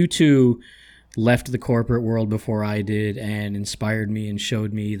both. You two left the corporate world before I did and inspired me and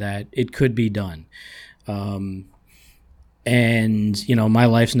showed me that it could be done. And my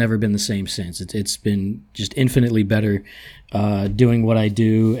life's never been the same since. It's been just infinitely better doing what I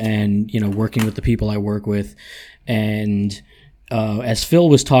do and working with the people I work with. And as Phil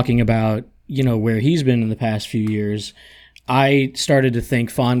was talking about where he's been in the past few years, I started to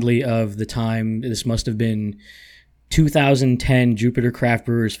think fondly of the time, this must have been 2010 Jupiter Craft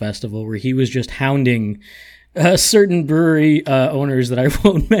Brewers Festival, where he was just hounding certain brewery owners that I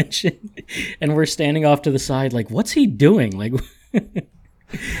won't mention, and we're standing off to the side like, what's he doing? Like,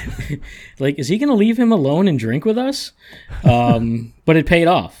 like, is he going to leave him alone and drink with us? But it paid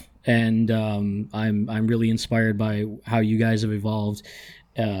off, and I'm really inspired by how you guys have evolved.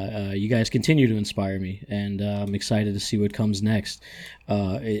 You guys continue to inspire me, and I'm excited to see what comes next.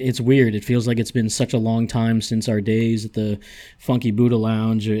 It's weird. It feels like it's been such a long time since our days at the Funky Buddha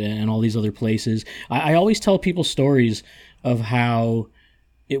Lounge and all these other places. I always tell people stories of how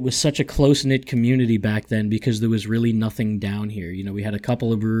it was such a close-knit community back then because there was really nothing down here. We had a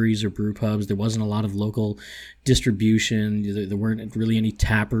couple of breweries or brew pubs. There wasn't a lot of local distribution. There weren't really any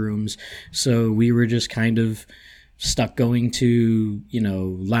tap rooms. So we were just kind of stuck going to,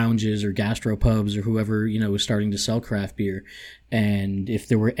 lounges or gastropubs or whoever, was starting to sell craft beer. And if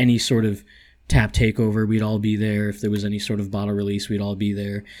there were any sort of tap takeover, we'd all be there. If there was any sort of bottle release, we'd all be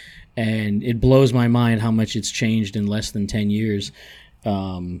there. And it blows my mind how much it's changed in less than 10 years.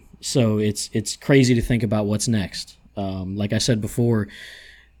 So it's crazy to think about what's next. Like I said before,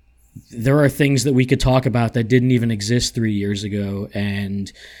 there are things that we could talk about that didn't even exist 3 years ago,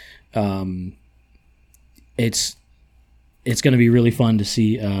 and it's going to be really fun to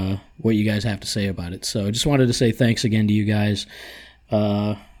see what you guys have to say about it. So I just wanted to say thanks again to you guys,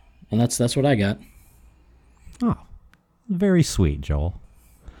 and that's what I got. Oh, very sweet, Joel.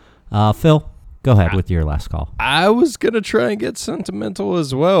 Phil, go ahead with your last call. I was going to try and get sentimental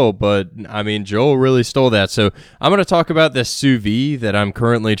as well, but I mean, Joel really stole that. So I'm going to talk about this sous vide that I'm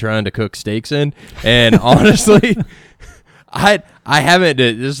currently trying to cook steaks in. And honestly, I haven't.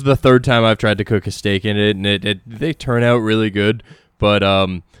 This is the third time I've tried to cook a steak in it, and they turn out really good. But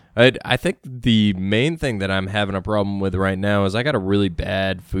I think the main thing that I'm having a problem with right now is I got a really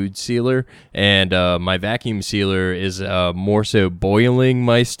bad food sealer, and my vacuum sealer is more so boiling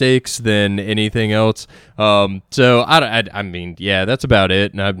my steaks than anything else. So I mean, yeah, that's about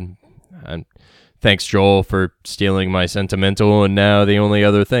it. And I'm thanks, Joel, for stealing my sentimental. And now the only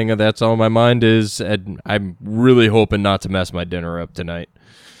other thing that's on my mind is I'm really hoping not to mess my dinner up tonight.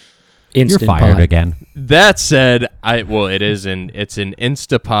 Instant You're fired pot. again. That said, it's an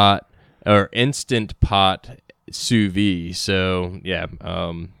Instapot or Instant Pot sous vide. So yeah,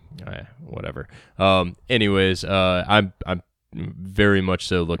 whatever. Anyways, I'm very much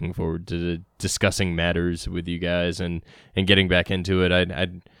so looking forward to discussing matters with you guys and getting back into it.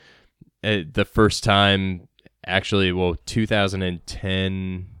 The first time, actually,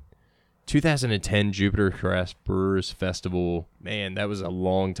 2010 Jupiter Craft Brewers Festival. Man, that was a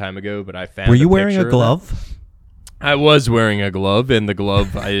long time ago, but I found. Were you wearing a glove? I was wearing a glove, and the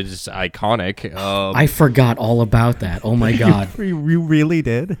glove is iconic. I forgot all about that. Oh my god! You really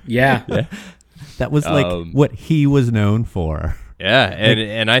did? Yeah. That was like what he was known for. Yeah,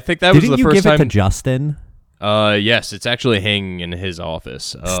 and I think that was the Didn't you first give time. it to Justin? Yes, it's actually hanging in his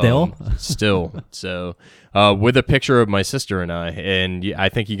office. Still? Still. So, with a picture of my sister and I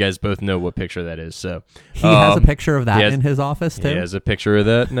think you guys both know what picture that is. So He has a picture of that in his office too? He has a picture of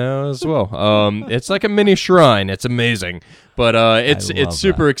that now as well. It's like a mini shrine. It's amazing. But it's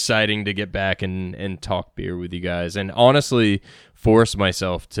super exciting to get back and talk beer with you guys, and honestly force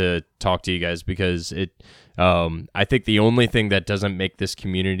myself to talk to you guys, because I think the only thing that doesn't make this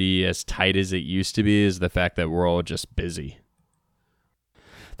community as tight as it used to be is the fact that we're all just busy.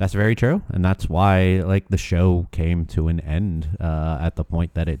 That's very true, and that's why the show came to an end at the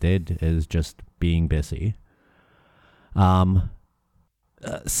point that it did, is just being busy.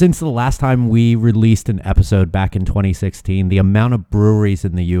 Since the last time we released an episode back in 2016, the amount of breweries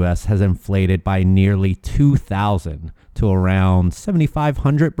in the U.S. has inflated by nearly 2,000 to around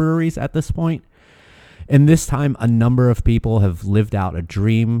 7,500 breweries at this point. In this time, a number of people have lived out a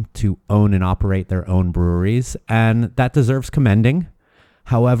dream to own and operate their own breweries, and that deserves commending.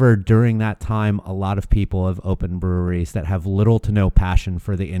 However, during that time, a lot of people have opened breweries that have little to no passion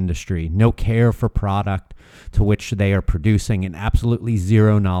for the industry, no care for product to which they are producing, and absolutely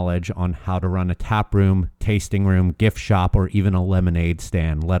zero knowledge on how to run a tap room, tasting room, gift shop, or even a lemonade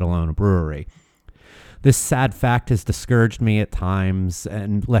stand, let alone a brewery. This sad fact has discouraged me at times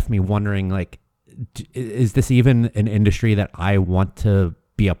and left me wondering, is this even an industry that I want to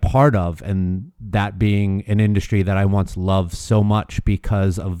be a part of, and that being an industry that I once loved so much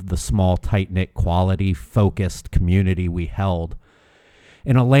because of the small, tight-knit, quality-focused community we held.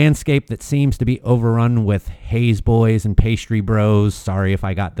 In a landscape that seems to be overrun with haze boys and pastry bros, sorry if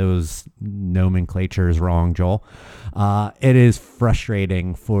I got those nomenclatures wrong, Joel, it is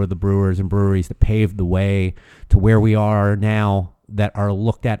frustrating for the brewers and breweries that paved the way to where we are now, that are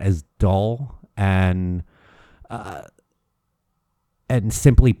looked at as dull and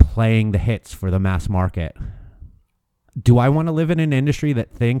simply playing the hits for the mass market. Do I want to live in an industry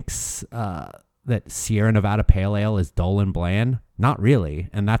that thinks that Sierra Nevada Pale Ale is dull and bland? Not really,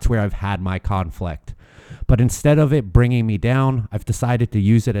 and that's where I've had my conflict. But instead of it bringing me down, I've decided to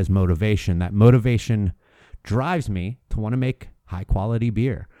use it as motivation. That motivation drives me to want to make high-quality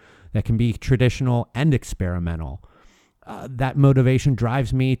beer that can be traditional and experimental. That motivation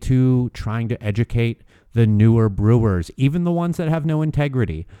drives me to trying to educate the newer brewers, even the ones that have no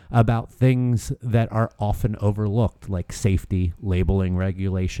integrity, about things that are often overlooked, like safety, labeling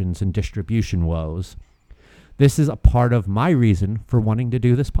regulations, and distribution woes. This is a part of my reason for wanting to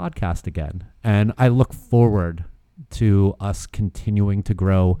do this podcast again, and I look forward to us continuing to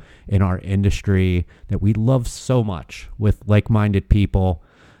grow in our industry that we love so much, with like-minded people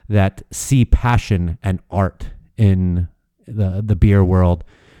that see passion and art in the beer world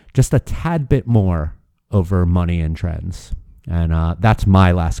just a tad bit more over money and trends. And that's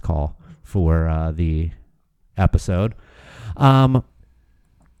my last call for the episode.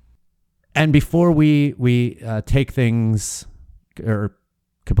 And before we take things or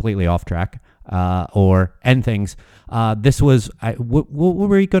completely off track or end things, this was what were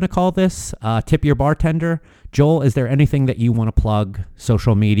we going to call this? Tip your bartender. Joel, is there anything that you want to plug?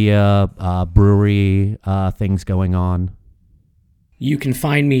 Social media, brewery, things going on? You can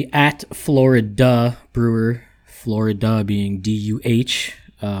find me at Florida Brewer, Florida being DUH,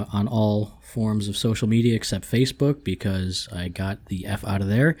 on all forms of social media except Facebook because I got the F out of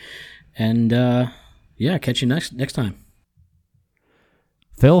there. And catch you next time.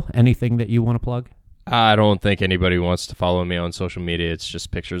 Phil, anything that you want to plug? I don't think anybody wants to follow me on social media. It's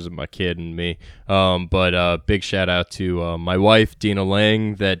just pictures of my kid and me. But big shout out to my wife, Dina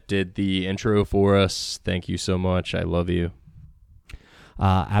Lang, that did the intro for us. Thank you so much. I love you.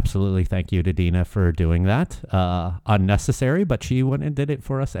 Absolutely. Thank you to Dina for doing that. Unnecessary, but she went and did it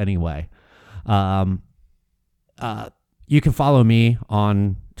for us anyway. You can follow me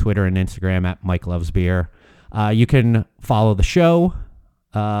on Twitter and Instagram at Mike Loves Beer. You can follow the show.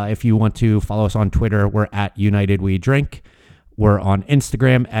 If you want to follow us on Twitter, we're at United We Drink. We're on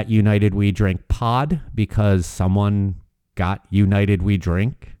Instagram at United We Drink Pod because someone got United We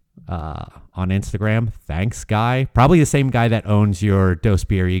Drink on Instagram. Thanks, guy. Probably the same guy that owns your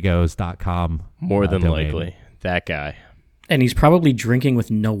dosebeeregos.com. More than domain. likely. That guy. And he's probably drinking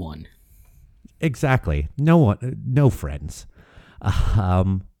with no one. Exactly. No one, no friends.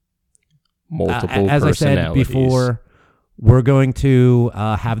 Multiple as I said before, we're going to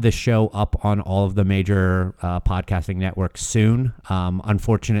have this show up on all of the major podcasting networks soon.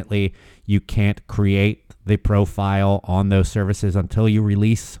 Unfortunately, you can't create the profile on those services until you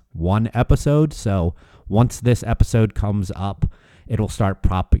release one episode. So once this episode comes up, it'll start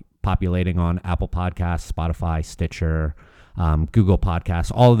populating on Apple Podcasts, Spotify, Stitcher, Google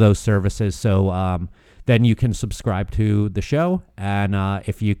Podcasts, all of those services. So then you can subscribe to the show. And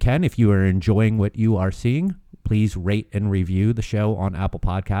if you are enjoying what you are seeing, please rate and review the show on Apple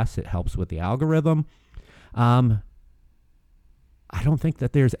Podcasts. It helps with the algorithm. I don't think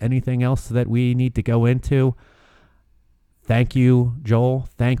that there's anything else that we need to go into. Thank you, Joel.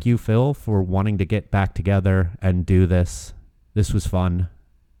 Thank you, Phil, for wanting to get back together and do this. This was fun.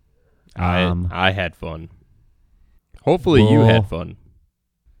 I had fun. Hopefully you had fun.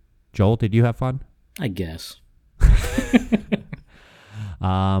 Joel, did you have fun? I guess.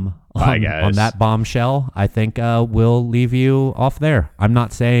 Bye, guys. On that bombshell, I think we'll leave you off there. I'm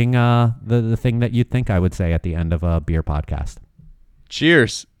not saying the thing that you'd think I would say at the end of a beer podcast.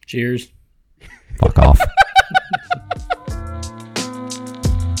 Cheers. Cheers. Fuck off.